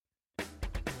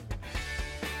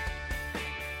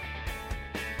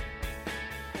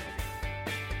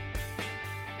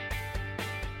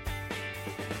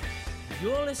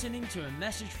You're listening to a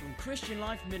message from Christian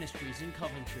Life Ministries in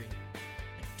Coventry,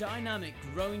 a dynamic,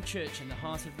 growing church in the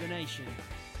heart of the nation.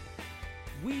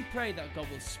 We pray that God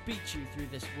will speak to you through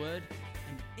this word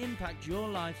and impact your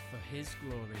life for His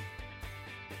glory.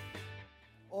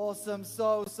 Awesome,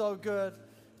 so good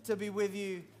to be with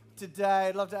you today.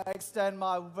 I'd love to extend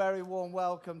my very warm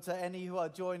welcome to any who are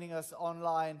joining us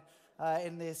online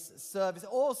in this service.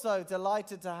 Also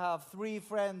delighted to have three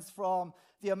friends from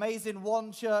the amazing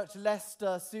One Church,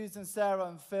 Leicester, Susan, Sarah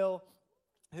and Phil,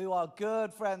 who are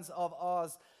good friends of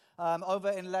ours over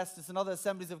in Leicester. It's another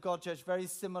Assemblies of God church, very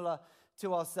similar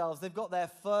to ourselves. They've got their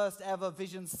first ever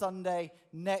Vision Sunday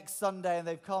next Sunday, and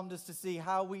they've come just to see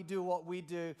how we do what we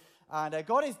do. And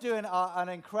God is doing an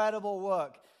incredible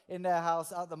work in their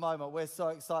house at the moment. We're so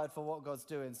excited for what God's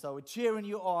doing. So we're cheering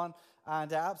you on,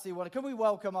 and absolutely can we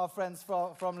welcome our friends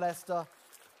from Leicester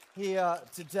here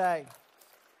today.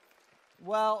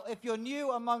 Well, if you're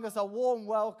new among us, a warm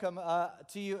welcome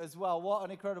to you as well. What an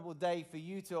incredible day for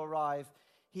you to arrive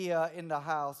here in the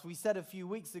house. We said a few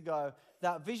weeks ago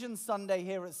that Vision Sunday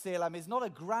here at CLM is not a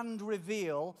grand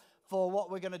reveal for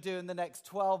what we're going to do in the next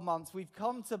 12 months. We've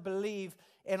come to believe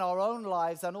in our own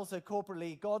lives and also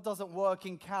corporately, God doesn't work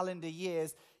in calendar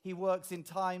years. He works in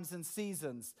times and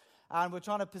seasons. And we're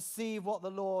trying to perceive what the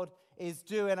Lord is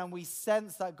doing, and we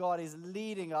sense that God is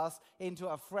leading us into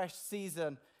a fresh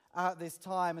season at this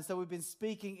time. And so we've been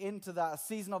speaking into that, a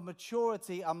season of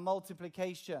maturity and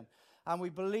multiplication. And we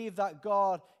believe that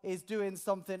God is doing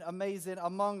something amazing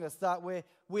among us, that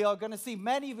we are going to see,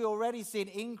 many of you already seen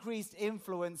increased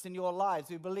influence in your lives.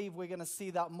 We believe we're going to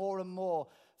see that more and more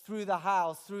through the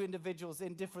house, through individuals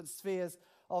in different spheres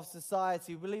of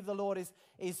society. We believe the Lord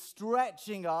is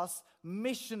stretching us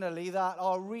missionally, that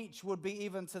our reach would be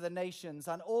even to the nations,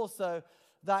 and also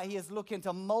that He is looking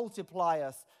to multiply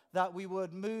us, that we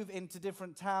would move into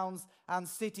different towns and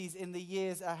cities in the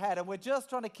years ahead. And we're just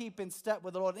trying to keep in step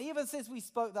with the Lord. And even since we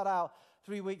spoke that out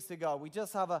 3 weeks ago, we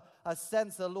just have a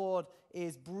sense the Lord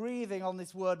is breathing on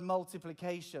this word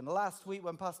multiplication. Last week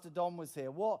when Pastor Don was here,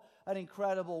 what an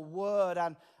incredible word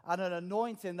and an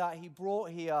anointing that he brought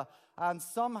here, and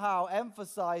somehow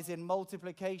emphasizing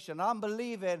multiplication. I'm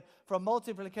believing for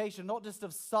multiplication, not just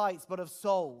of sites, but of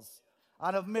souls,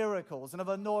 and of miracles, and of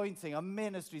anointing, and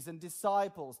ministries, and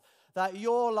disciples, that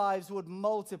your lives would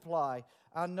multiply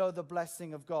and know the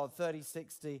blessing of God, 30,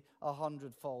 60,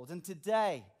 100-fold. And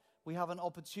today, we have an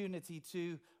opportunity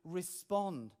to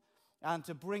respond and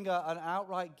to bring an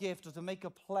outright gift, or to make a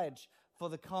pledge for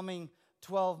the coming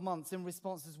 12 months in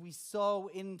response as we sow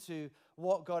into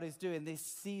what God is doing this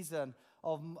season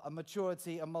of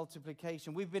maturity and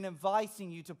multiplication. We've been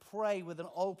inviting you to pray with an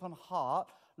open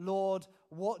heart. Lord,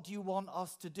 what do you want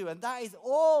us to do? And that is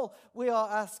all we are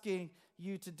asking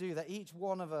you to do, that each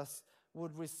one of us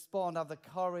would respond, have the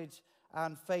courage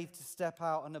and faith to step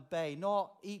out and obey.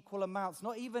 Not equal amounts,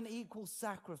 not even equal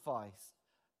sacrifice,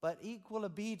 but equal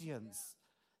obedience.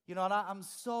 You know, and I'm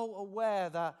so aware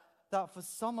that for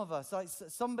some of us, like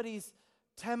somebody's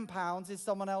 £10 is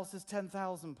someone else's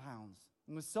 £10,000.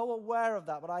 And we're so aware of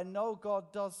that, but I know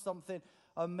God does something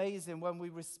amazing when we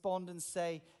respond and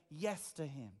say yes to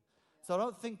Him. So I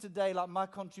don't think today like my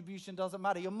contribution doesn't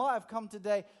matter. You might have come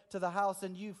today to the house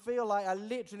and you feel like I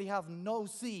literally have no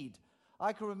seed.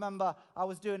 I can remember I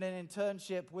was doing an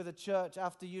internship with a church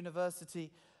after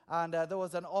university, and there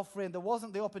was an offering. There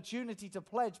wasn't the opportunity to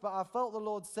pledge, but I felt the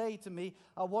Lord say to me,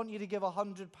 I want you to give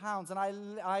 £100. And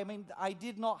I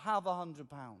did not have £100.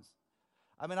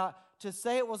 I mean, to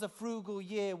say it was a frugal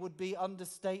year would be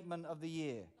understatement of the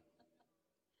year.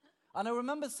 And I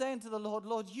remember saying to the Lord,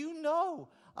 Lord, you know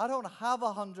I don't have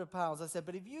 £100. I said,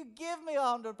 but if you give me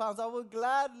 £100, I will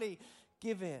gladly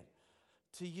give it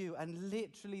to you. And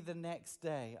literally the next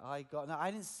day now I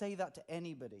didn't say that to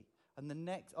anybody. And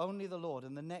only the Lord.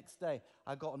 And the next day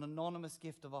I got an anonymous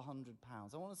gift of £100.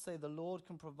 I want to say the Lord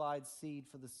can provide seed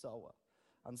for the sower.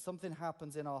 And something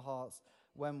happens in our hearts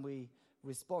when we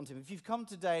respond to Him. If you've come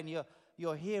today and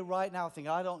you're here right now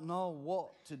thinking, I don't know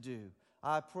what to do,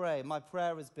 my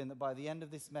prayer has been that by the end of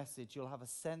this message, you'll have a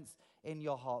sense in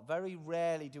your heart. Very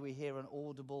rarely do we hear an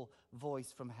audible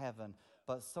voice from heaven,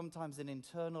 but sometimes an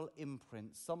internal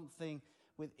imprint, something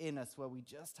within us where we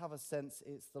just have a sense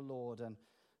it's the Lord, and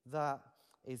that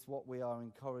is what we are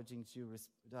encouraging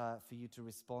for you to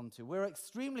respond to. We're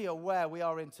extremely aware we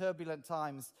are in turbulent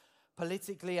times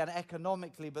politically and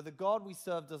economically, but the God we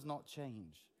serve does not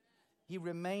change. He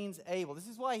remains able. This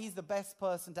is why He's the best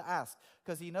person to ask,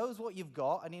 because He knows what you've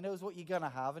got, and He knows what you're going to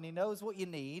have, and He knows what you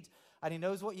need, and He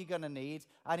knows what you're going to need,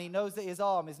 and He knows that His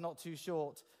arm is not too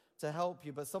short to help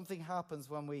you. But something happens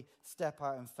when we step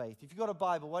out in faith. If you've got a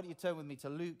Bible, why don't you turn with me to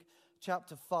Luke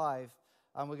chapter 5,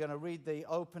 and we're going to read the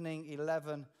opening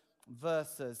 11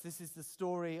 verses. This is the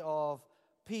story of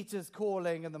Peter's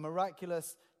calling and the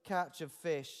miraculous catch of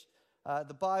fish.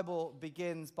 The Bible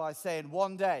begins by saying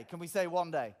one day. Can we say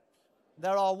one day?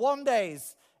 There are one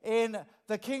days in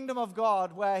the kingdom of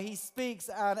God where he speaks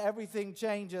and everything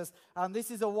changes. And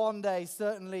this is a one day,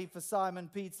 certainly for Simon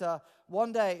Peter.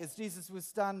 One day, as Jesus was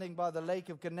standing by the lake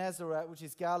of Gennesaret, which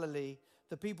is Galilee,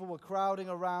 the people were crowding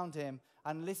around him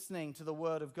and listening to the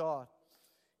word of God.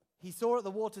 He saw at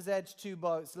the water's edge 2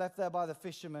 boats left there by the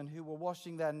fishermen who were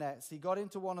washing their nets. He got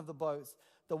into one of the boats,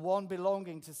 the one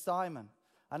belonging to Simon,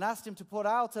 and asked him to put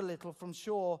out a little from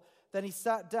shore. Then he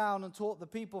sat down and taught the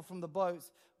people from the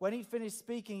boats. When he finished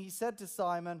speaking, he said to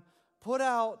Simon, "Put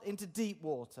out into deep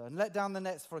water and let down the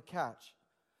nets for a catch."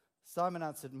 Simon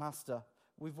answered, "Master,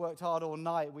 we've worked hard all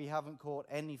night. We haven't caught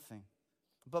anything.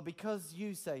 But because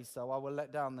you say so, I will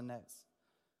let down the nets."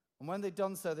 And when they'd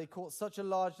done so, they caught such a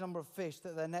large number of fish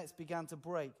that their nets began to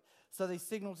break. So they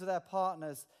signaled to their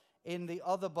partners in the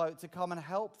other boat to come and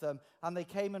help them. And they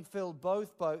came and filled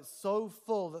both boats so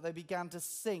full that they began to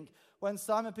sink. When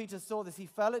Simon Peter saw this, he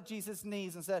fell at Jesus'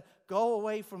 knees and said, "Go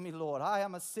away from me, Lord. I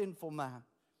am a sinful man."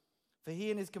 For he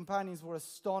and his companions were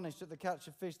astonished at the catch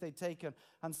of fish they'd taken.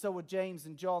 And so were James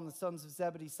and John, the sons of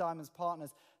Zebedee, Simon's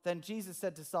partners. Then Jesus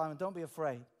said to Simon, "Don't be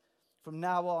afraid. From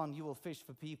now on, you will fish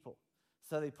for people."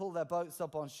 So they pulled their boats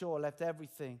up on shore, left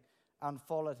everything, and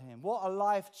followed him. What a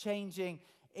life-changing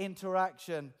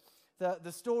interaction.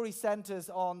 The story centers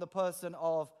on the person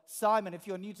of Simon. If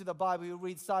you're new to the Bible, you'll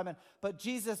read Simon. But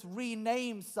Jesus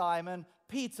renamed Simon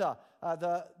Peter.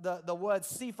 The word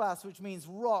Cephas, which means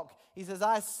rock. He says,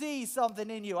 "I see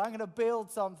something in you. I'm going to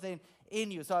build something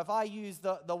in you." So if I use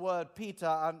the word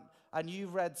Peter and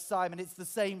you've read Simon, it's the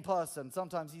same person.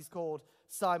 Sometimes he's called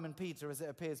Simon Peter, as it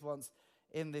appears once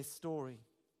in this story.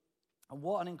 And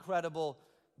what an incredible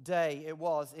day it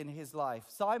was in his life.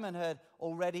 Simon had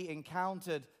already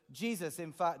encountered Jesus.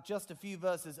 In fact, just a few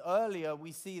verses earlier,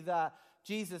 we see that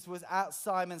Jesus was at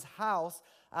Simon's house,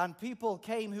 and people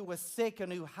came who were sick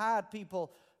and who had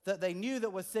people that they knew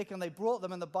that were sick, and they brought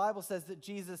them, and the Bible says that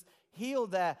Jesus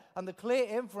healed there, and the clear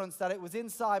inference that it was in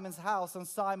Simon's house and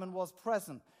Simon was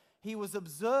present. He was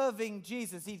observing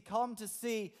Jesus. He'd come to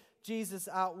see Jesus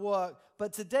at work.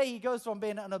 But today he goes from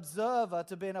being an observer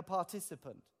to being a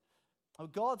participant.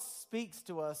 God speaks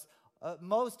to us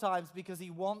most times because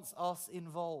he wants us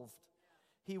involved.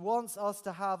 He wants us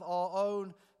to have our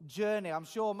own journey. I'm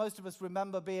sure most of us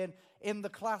remember being in the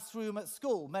classroom at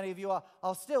school. Many of you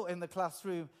are still in the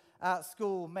classroom at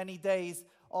school many days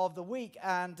of the week.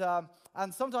 And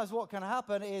sometimes what can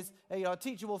happen is a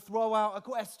teacher will throw out a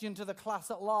question to the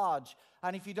class at large.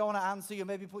 And if you don't want to answer, you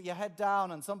maybe put your head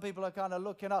down, and some people are kind of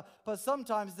looking up. But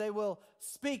sometimes they will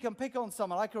speak and pick on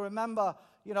someone. I can remember,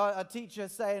 a teacher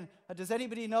saying, "Does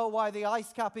anybody know why the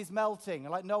ice cap is melting?"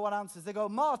 And no one answers. They go,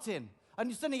 "Martin." And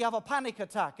you suddenly have a panic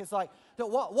attack. It's like,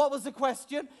 what was the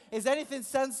question? Is anything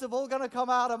sensible going to come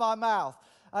out of my mouth?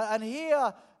 And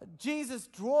here, Jesus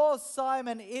draws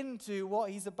Simon into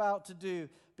what he's about to do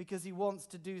because he wants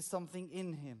to do something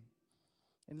in him.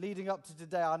 And leading up to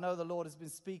today, I know the Lord has been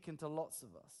speaking to lots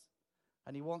of us.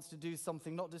 And he wants to do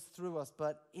something not just through us,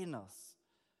 but in us.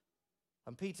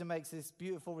 And Peter makes this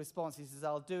beautiful response. He says,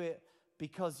 "I'll do it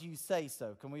because you say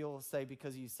so." Can we all say,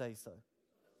 "Because you say so"?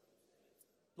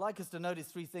 I'd like us to notice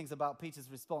 3 things about Peter's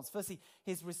response. Firstly,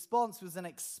 his response was an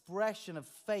expression of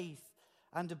faith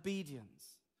and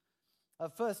obedience.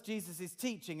 At first, Jesus is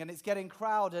teaching, and it's getting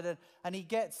crowded, and he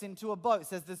gets into a boat. It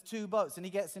says there's 2 boats, and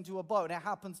he gets into a boat, and it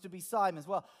happens to be Simon's.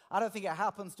 Well, I don't think it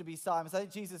happens to be Simon's. I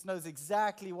think Jesus knows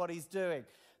exactly what he's doing,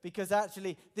 because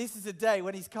actually, this is a day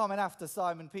when he's coming after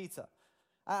Simon Peter.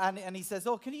 And he says,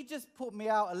 "Oh, can you just put me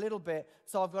out a little bit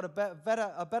so I've got a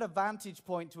better vantage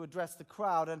point to address the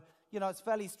crowd?" And it's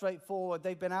fairly straightforward.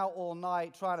 They've been out all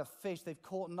night trying to fish. They've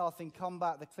caught nothing. Come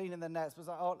back. They're cleaning the nets. But it's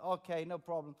like, "Oh, okay, no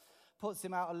problem." Puts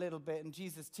him out a little bit, and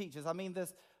Jesus teaches. I mean,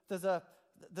 there's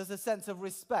a sense of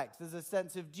respect. There's a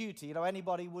sense of duty.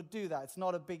 Anybody would do that. It's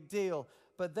not a big deal.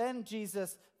 But then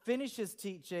Jesus finishes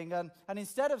teaching, and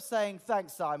instead of saying,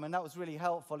 "Thanks, Simon, that was really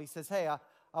helpful," he says, "Hey,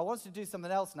 I want you to do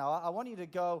something else now. I want you to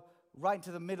go right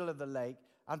into the middle of the lake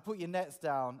and put your nets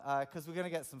down because we're going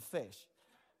to get some fish."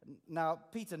 Now,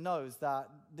 Peter knows that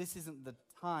this isn't the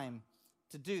time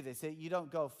to do this. You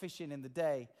don't go fishing in the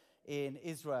day in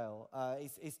Israel.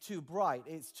 It's too bright.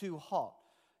 It's too hot.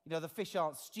 The fish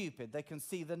aren't stupid. They can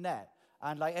see the net.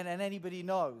 And anybody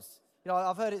knows.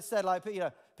 I've heard it said,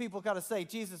 people kind of say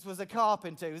Jesus was a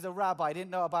carpenter, he was a rabbi,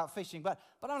 didn't know about fishing. But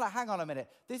I'm like, hang on a minute.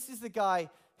 This is the guy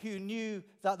who knew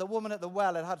that the woman at the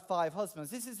well had had 5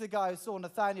 husbands. This is the guy who saw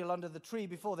Nathanael under the tree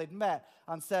before they'd met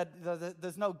and said,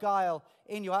 there's no guile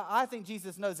in you. I think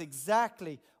Jesus knows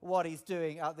exactly what he's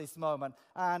doing at this moment.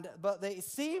 But it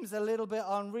seems a little bit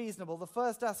unreasonable. The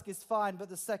first ask is fine, but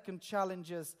the second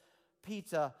challenges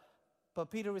Peter.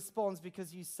 But Peter responds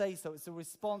because you say so. It's a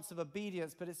response of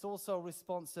obedience, but it's also a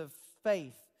response of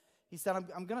faith. He said,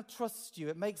 I'm going to trust you.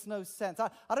 It makes no sense.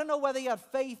 I don't know whether he had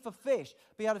faith for fish,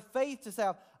 but he had faith to say,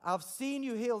 I've seen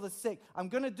you heal the sick. I'm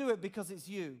going to do it because it's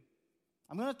you.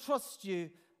 I'm going to trust you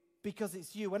because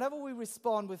it's you. Whenever we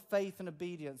respond with faith and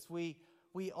obedience, we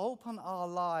open our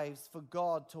lives for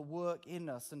God to work in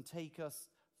us and take us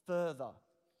further.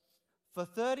 For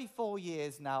 34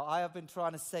 years now, I have been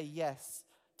trying to say yes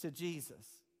to Jesus.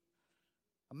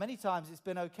 And many times it's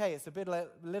been okay. It's a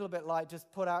little bit like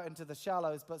just put out into the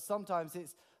shallows, but sometimes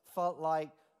it's felt like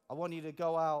I want you to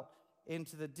go out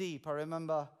into the deep. I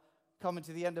remember coming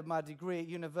to the end of my degree at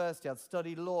university. I'd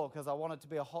studied law because I wanted to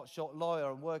be a hotshot lawyer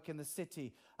and work in the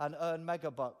city and earn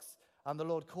megabucks. And the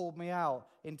Lord called me out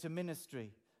into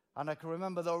ministry. And I can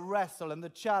remember the wrestle and the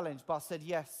challenge, but I said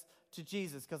yes to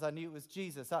Jesus because I knew it was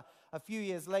Jesus. A few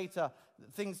years later,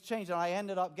 things changed, and I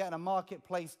ended up getting a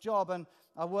marketplace job, and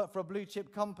I worked for a blue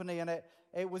chip company, and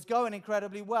it was going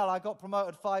incredibly well. I got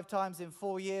promoted 5 times in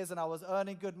 4 years, and I was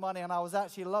earning good money, and I was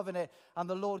actually loving it. And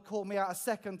the Lord called me out a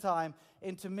second time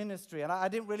into ministry, and I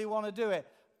didn't really want to do it,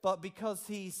 but because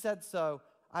he said so,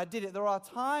 I did it. There are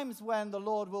times when the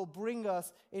Lord will bring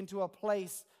us into a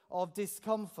place of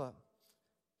discomfort.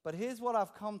 But here's what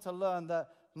I've come to learn, that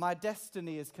my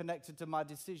destiny is connected to my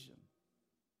decision.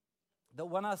 That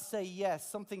when I say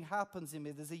yes, something happens in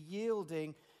me. There's a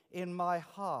yielding in my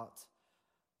heart.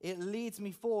 It leads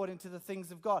me forward into the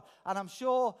things of God. And I'm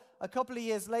sure a couple of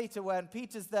years later, when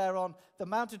Peter's there on the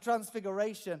Mount of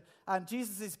Transfiguration and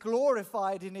Jesus is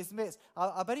glorified in his midst,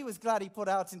 I bet he was glad he put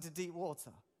out into deep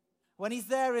water. When he's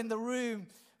there in the room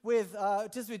with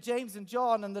James and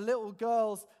John and the little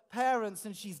girl's parents,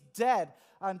 and she's dead,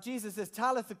 and Jesus says,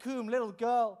 Talitha cum, little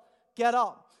girl, get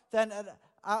up. Then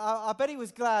I bet he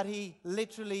was glad he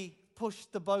literally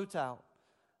pushed the boat out.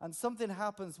 And something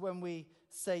happens when we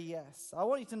say yes. I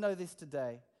want you to know this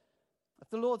today. If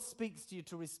the Lord speaks to you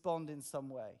to respond in some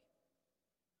way,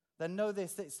 then know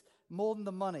this, it's more than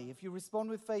the money. If you respond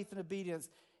with faith and obedience,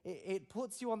 it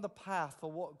puts you on the path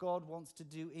for what God wants to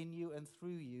do in you and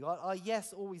through you. Our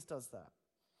yes always does that.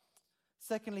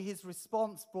 Secondly, his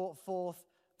response brought forth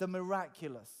the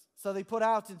miraculous. So they put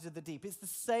out into the deep. It's the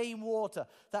same water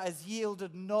that has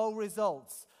yielded no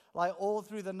results, like all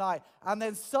through the night. And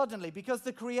then suddenly, because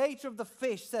the creator of the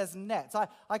fish says nets, I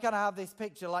kind of have this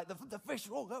picture, like the fish,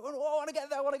 I want to get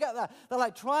there, I want to get there. They're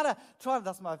like trying to,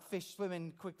 that's my fish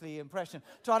swimming quickly impression,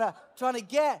 trying to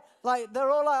get, like, they're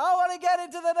all like, I want to get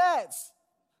into the nets.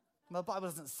 The Bible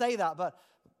doesn't say that,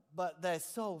 but they're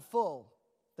so full.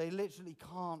 They literally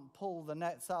can't pull the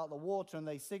nets out of the water, and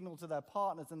they signal to their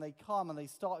partners, and they come, and they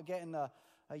start getting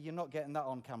you're not getting that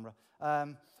on camera,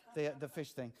 the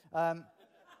fish thing. I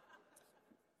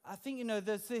think,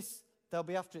 there's this, they'll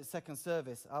be after it second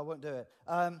service. I won't do it.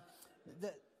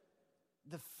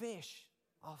 The fish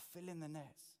are filling the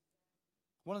nets.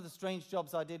 One of the strange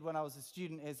jobs I did when I was a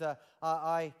student is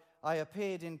I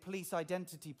appeared in police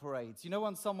identity parades. You know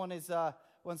when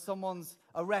someone's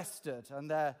arrested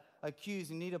and they're accused,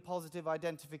 you need a positive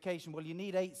identification. Well, you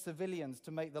need 8 civilians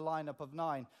to make the lineup of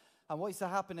 9. And what used to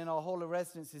happen in our hall of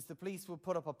residence is the police would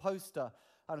put up a poster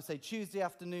and would say Tuesday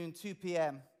afternoon, 2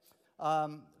 p.m.,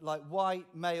 like white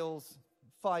males,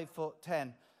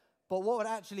 5'10". But what would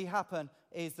actually happen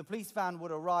is the police van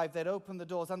would arrive, they'd open the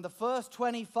doors, and the first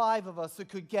 25 of us that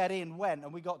could get in went,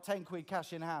 and we got 10 quid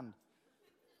cash in hand.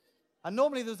 And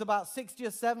normally there was about 60 or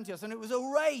 70 of us, and it was a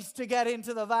race to get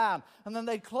into the van. And then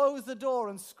they'd close the door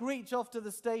and screech off to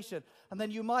the station, and then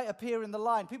you might appear in the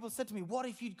line. People said to me, what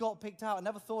if you'd got picked out? I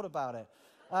never thought about it.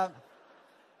 I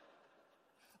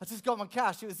just got my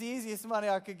cash. It was the easiest money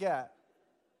I could get.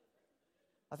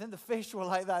 I think the fish were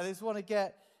like that. They just want to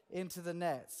get into the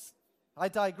nets. I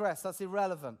digress. That's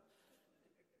irrelevant.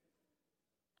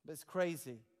 But it's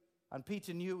crazy. And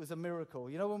Peter knew it was a miracle.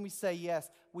 You know, when we say yes,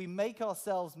 we make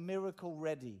ourselves miracle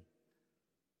ready.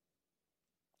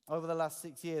 Over the last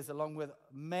 6 years, along with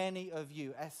many of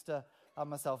you, Esther and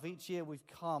myself, each year we've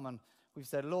come and we've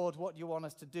said, Lord, what do you want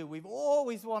us to do? We've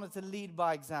always wanted to lead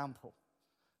by example.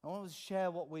 I want to share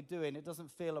what we're doing. It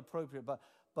doesn't feel appropriate,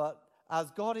 but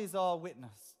as God is our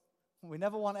witness, we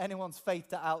never want anyone's faith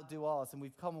to outdo ours, and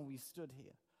we've come and we've stood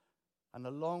here. And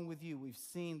along with you, we've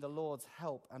seen the Lord's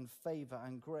help and favor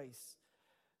and grace.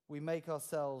 we make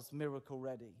ourselves miracle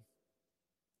ready.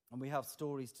 And we have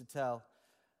stories to tell,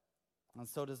 and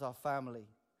so does our family.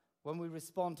 When we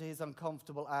respond to his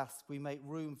uncomfortable ask, we make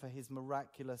room for his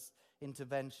miraculous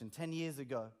intervention. 10 years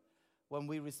ago, when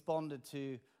we responded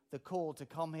to the call to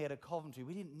come here to Coventry,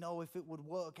 we didn't know if it would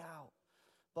work out.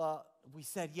 But we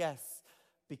said yes,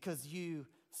 because you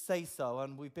say so.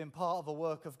 And we've been part of a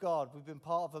work of God. We've been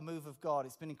part of a move of God.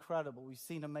 It's been incredible. We've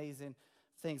seen amazing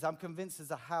things. I'm convinced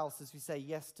as a house, as we say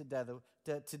yes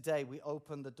today, we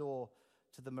open the door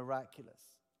to the miraculous.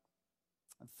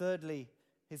 And thirdly,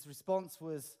 his response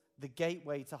was the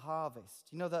gateway to harvest.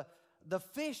 You know, the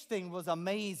fish thing was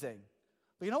amazing.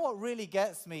 But you know what really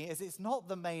gets me is it's not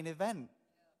the main event.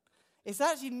 It's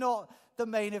actually not the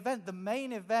main event. The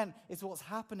main event is what's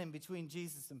happening between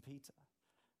Jesus and Peter.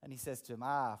 And he says to him,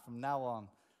 from now on,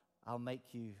 I'll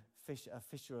make you a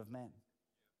fisher of men.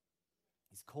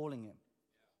 He's calling him.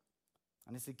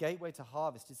 And it's a gateway to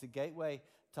harvest. It's a gateway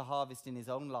to harvest in his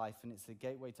own life, and it's a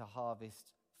gateway to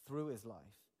harvest through his life.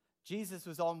 Jesus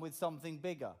was on with something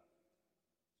bigger.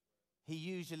 He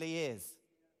usually is.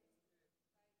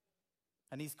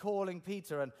 And he's calling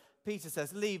Peter, and Peter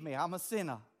says, leave me, I'm a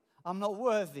sinner. I'm not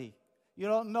worthy. You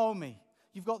don't know me.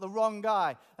 You've got the wrong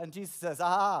guy. And Jesus says,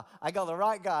 I got the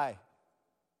right guy.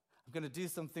 I'm going to do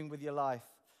something with your life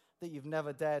that you've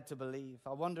never dared to believe.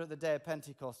 I wonder at the day of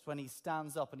Pentecost when he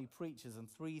stands up and he preaches and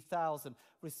 3,000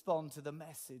 respond to the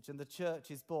message and the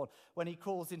church is born. When he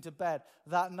crawls into bed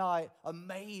that night,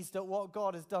 amazed at what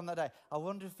God has done that day. I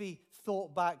wonder if he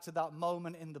thought back to that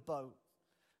moment in the boat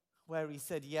where he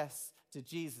said yes to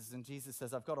Jesus, and Jesus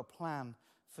says, I've got a plan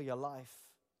for your life.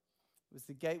 It was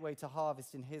the gateway to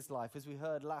harvest in his life. As we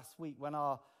heard last week, when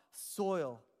our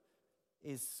soil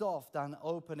is soft and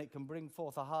open, it can bring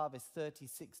forth a harvest 30,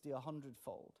 60,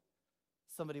 100-fold.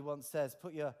 Somebody once says,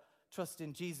 put your trust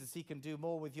in Jesus. He can do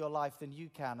more with your life than you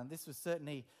can. And this was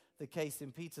certainly the case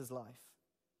in Peter's life.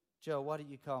 Joe, why don't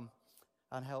you come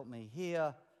and help me?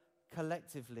 Here,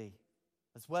 collectively,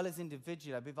 as well as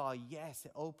individually, I believe our yes,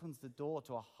 it opens the door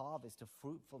to a harvest of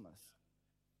fruitfulness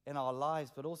in our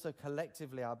lives, but also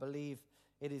collectively, I believe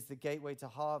it is the gateway to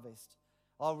harvest.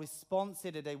 Our response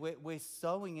here today, we're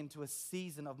sowing into a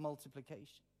season of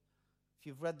multiplication. If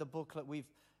you've read the booklet, we've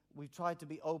tried to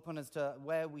be open as to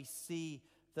where we see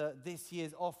this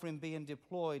year's offering being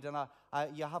deployed. And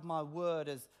you have my word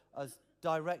as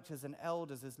directors and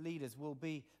elders, as leaders, we'll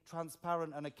be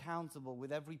transparent and accountable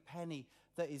with every penny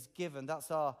that is given.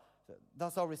 That's our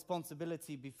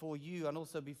responsibility before you and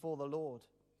also before the Lord.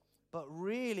 But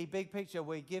really, big picture,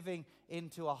 we're giving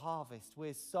into a harvest.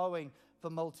 We're sowing for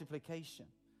multiplication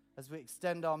as we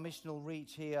extend our missional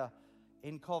reach here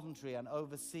in Coventry and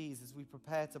overseas as we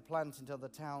prepare to plant into other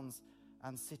towns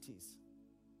and cities.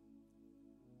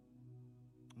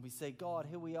 And we say, God,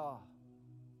 here we are.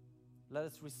 Let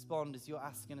us respond as you're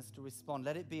asking us to respond.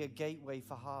 Let it be a gateway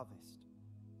for harvest.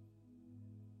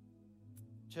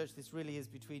 Church, this really is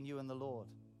between you and the Lord.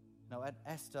 You know,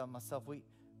 Esther and myself,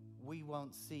 we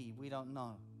won't see, we don't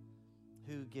know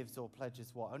who gives or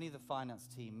pledges what. Only the finance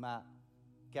team, Matt,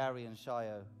 Gary and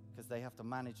Shayo, because they have to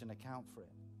manage and account for it.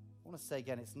 I want to say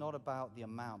again, it's not about the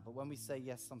amount, but when we say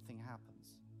yes, something happens.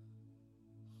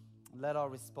 Let our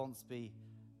response be,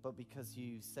 but because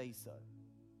you say so.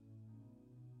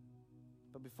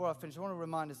 But before I finish, I want to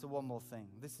remind us of one more thing.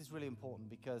 This is really important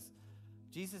because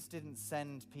Jesus didn't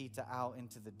send Peter out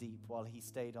into the deep while he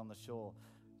stayed on the shore.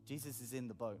 Jesus is in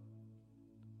the boat.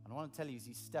 And I want to tell you, as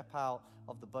you step out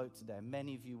of the boat today,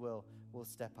 many of you will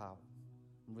step out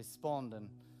and respond, and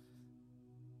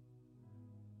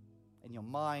in your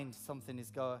mind something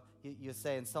is you're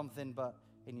saying something, but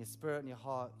in your spirit and your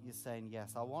heart you're saying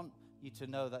yes. I want you to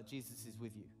know that Jesus is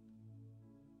with you.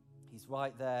 He's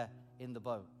right there in the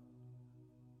boat.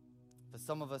 For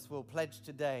some of us, we'll pledge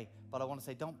today, but I want to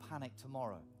say don't panic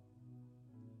tomorrow.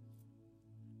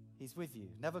 He's with you.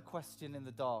 Never question in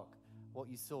the dark what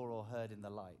you saw or heard in the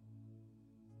light.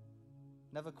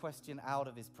 Never question out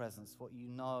of his presence what you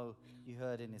know you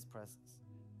heard in his presence.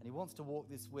 And he wants to walk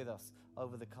this with us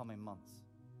over the coming months.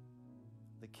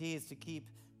 The key is to keep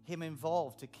him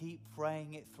involved, to keep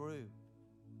praying it through,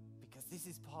 because this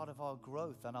is part of our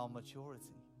growth and our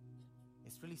maturity.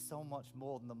 It's really so much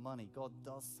more than the money. God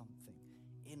does something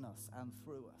in us and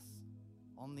through us.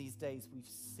 On these days, we've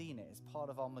seen it. It's part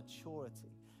of our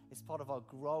maturity. It's part of our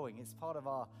growing. It's part of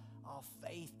our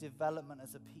faith development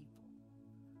as a people.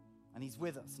 And he's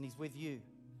with us and he's with you.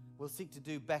 We'll seek to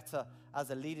do better as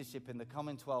a leadership in the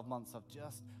coming 12 months of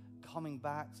just coming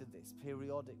back to this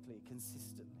periodically,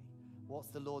 consistently.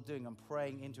 What's the Lord doing? And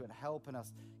praying into it, helping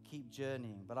us keep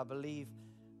journeying. But I believe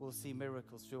we'll see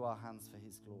miracles through our hands for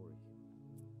his glory.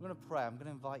 I'm going to pray. I'm going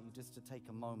to invite you just to take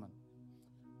a moment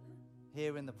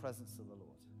here in the presence of the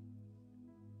Lord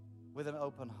with an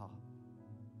open heart.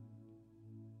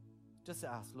 Just to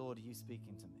ask, Lord, are you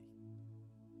speaking to me?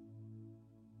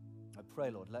 I pray,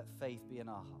 Lord, let faith be in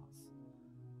our hearts.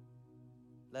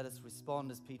 Let us respond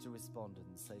as Peter responded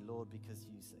and say, Lord, because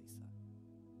you say so.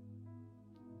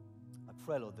 I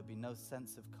pray, Lord, there be no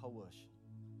sense of coercion,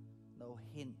 no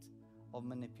hint of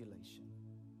manipulation,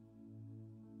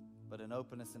 but an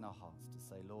openness in our hearts to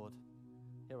say, Lord,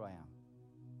 here I am.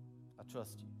 I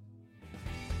trust you.